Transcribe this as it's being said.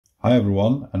Hi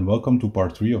everyone, and welcome to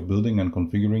part 3 of building and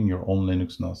configuring your own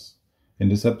Linux NAS. In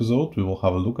this episode, we will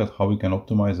have a look at how we can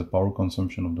optimize the power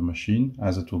consumption of the machine,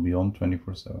 as it will be on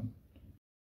 24/7.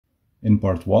 In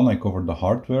part 1, I covered the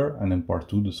hardware, and in part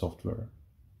 2, the software.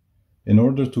 In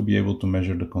order to be able to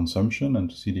measure the consumption and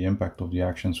to see the impact of the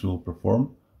actions we will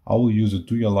perform, I will use a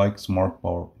Tuya-like smart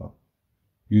power plug.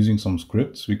 Using some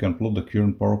scripts, we can plot the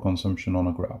current power consumption on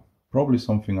a graph, probably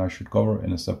something I should cover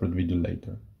in a separate video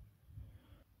later.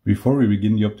 Before we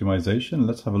begin the optimization,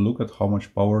 let's have a look at how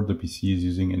much power the PC is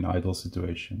using in idle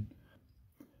situation.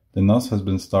 The NAS has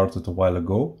been started a while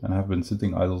ago and have been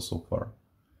sitting idle so far.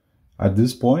 At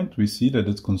this point, we see that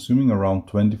it's consuming around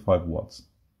 25 watts.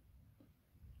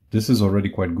 This is already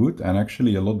quite good and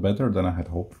actually a lot better than I had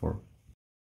hoped for.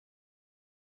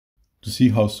 To see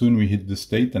how soon we hit this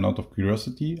state, and out of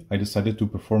curiosity, I decided to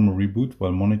perform a reboot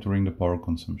while monitoring the power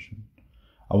consumption.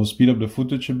 I will speed up the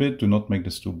footage a bit to not make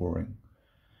this too boring.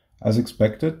 As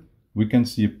expected, we can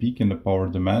see a peak in the power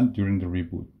demand during the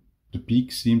reboot. The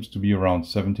peak seems to be around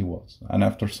 70 watts, and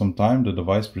after some time the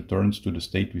device returns to the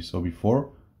state we saw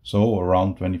before, so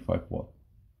around 25 watts.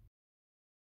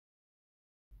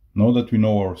 Now that we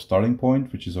know our starting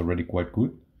point, which is already quite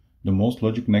good, the most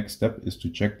logical next step is to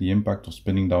check the impact of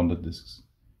spinning down the disks.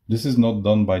 This is not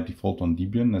done by default on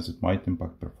Debian, as it might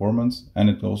impact performance, and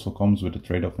it also comes with a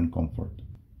trade-off in comfort.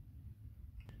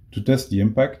 To test the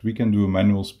impact, we can do a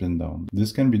manual spin down.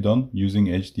 This can be done using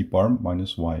hdparm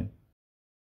 -y.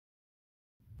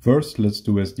 First, let's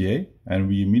do SDA, and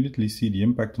we immediately see the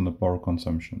impact on the power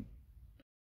consumption.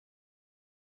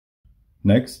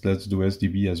 Next, let's do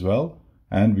SDB as well,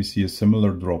 and we see a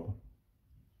similar drop.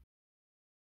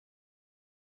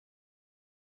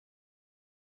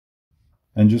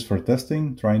 And just for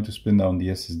testing, trying to spin down the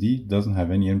SSD doesn't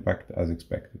have any impact as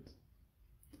expected.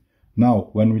 Now,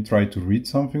 when we try to read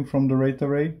something from the RAID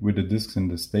array with the disks in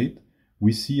this state,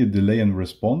 we see a delay in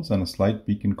response and a slight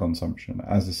peak in consumption,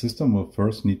 as the system will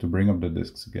first need to bring up the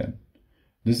disks again.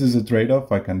 This is a trade-off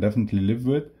I can definitely live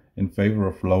with in favor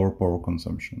of lower power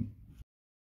consumption.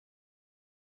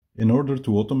 In order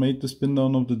to automate the spin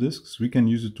down of the disks, we can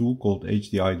use a tool called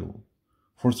hdidle.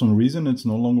 For some reason, it's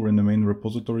no longer in the main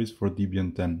repositories for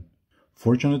Debian 10.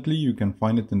 Fortunately, you can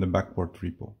find it in the backport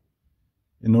repo.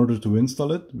 In order to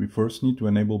install it, we first need to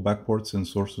enable backports in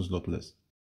sources.list.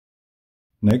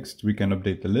 Next, we can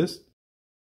update the list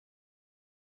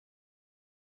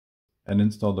and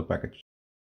install the package.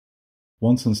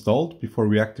 Once installed, before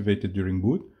we activate it during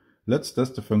boot, let's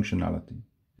test the functionality.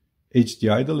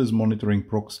 hdidle is monitoring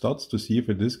proc stats to see if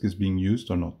a disk is being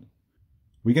used or not.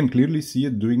 We can clearly see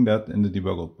it doing that in the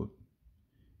debug output.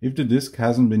 If the disk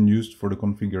hasn't been used for the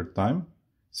configured time,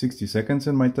 60 seconds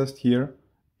in my test here,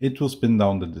 it will spin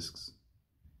down the disks.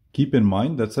 Keep in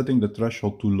mind that setting the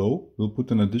threshold too low will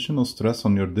put an additional stress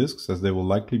on your disks, as they will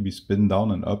likely be spinned down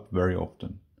and up very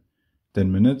often.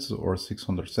 10 minutes or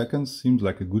 600 seconds seems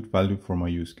like a good value for my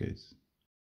use case.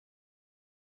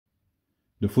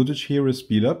 The footage here is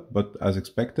speed up, but as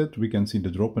expected, we can see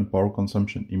the drop in power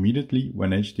consumption immediately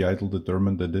when hdidle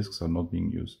determined the disks are not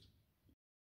being used.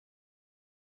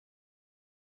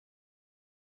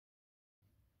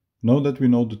 Now that we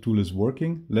know the tool is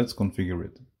working, let's configure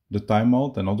it. The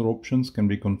timeout and other options can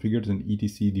be configured in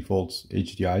etc defaults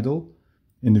hdidle.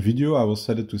 In the video, I will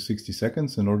set it to 60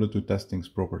 seconds in order to test things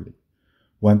properly.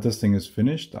 When testing is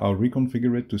finished, I'll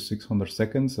reconfigure it to 600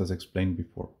 seconds as explained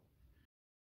before.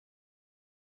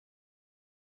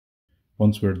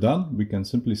 Once we're done, we can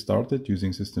simply start it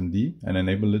using systemd and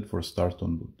enable it for start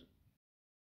on boot.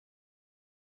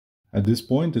 At this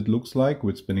point, it looks like,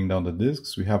 with spinning down the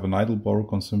disks, we have an idle power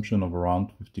consumption of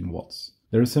around 15 watts.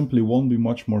 There simply won't be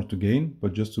much more to gain,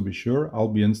 but just to be sure, I'll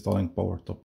be installing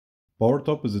powertop.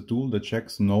 Powertop is a tool that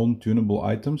checks known tunable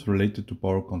items related to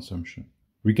power consumption.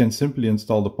 We can simply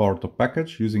install the powertop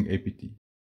package using apt.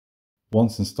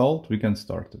 Once installed, we can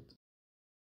start it.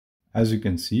 As you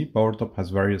can see, powertop has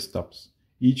various tabs.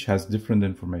 Each has different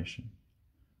information.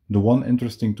 The one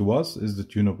interesting to us is the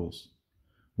tunables.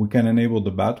 We can enable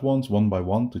the bad ones one by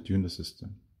one to tune the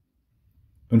system.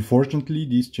 Unfortunately,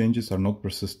 these changes are not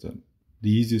persistent.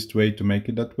 The easiest way to make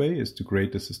it that way is to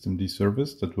create a systemd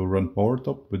service that will run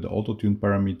powertop with the auto-tune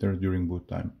parameter during boot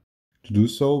time. To do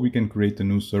so, we can create a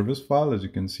new service file, as you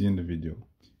can see in the video.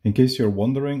 In case you're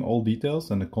wondering, all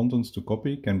details and the contents to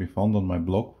copy can be found on my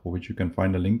blog, for which you can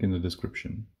find a link in the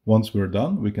description. Once we're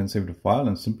done, we can save the file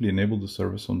and simply enable the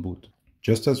service on boot,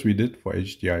 just as we did for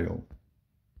hdidle.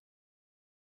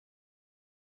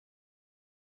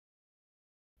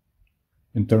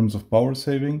 In terms of power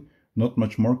saving, not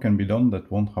much more can be done that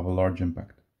won't have a large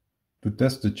impact. To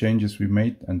test the changes we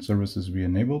made and services we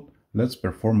enabled, Let's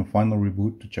perform a final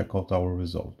reboot to check out our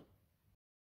result.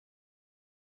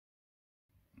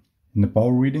 In the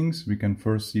power readings, we can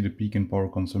first see the peak in power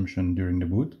consumption during the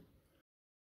boot.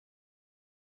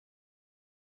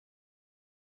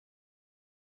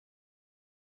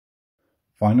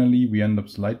 Finally, we end up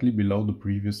slightly below the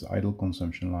previous idle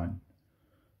consumption line.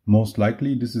 Most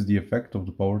likely, this is the effect of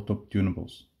the powertop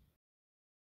tunables.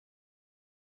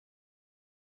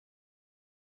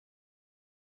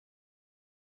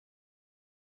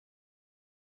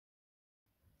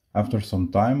 After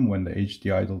some time, when the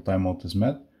HD idle timeout is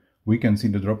met, we can see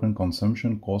the drop in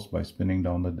consumption caused by spinning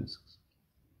down the disks.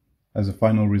 As a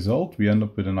final result, we end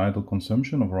up with an idle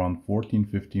consumption of around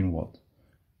 14-15 watt.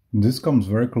 This comes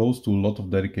very close to a lot of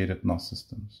dedicated NAS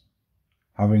systems.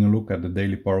 Having a look at the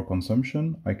daily power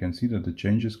consumption, I can see that the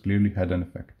changes clearly had an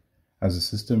effect, as the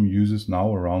system uses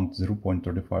now around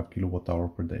 0.35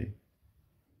 kWh per day.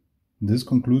 This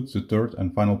concludes the third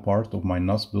and final part of my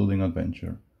NAS building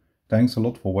adventure. Thanks a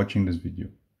lot for watching this video.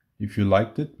 If you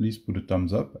liked it, please put a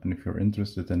thumbs up, and if you're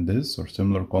interested in this or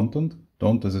similar content,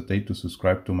 don't hesitate to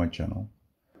subscribe to my channel.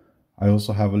 I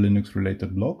also have a Linux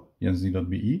related blog,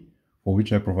 jensd.be, for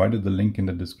which I provided the link in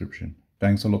the description.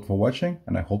 Thanks a lot for watching,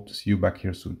 and I hope to see you back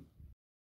here soon.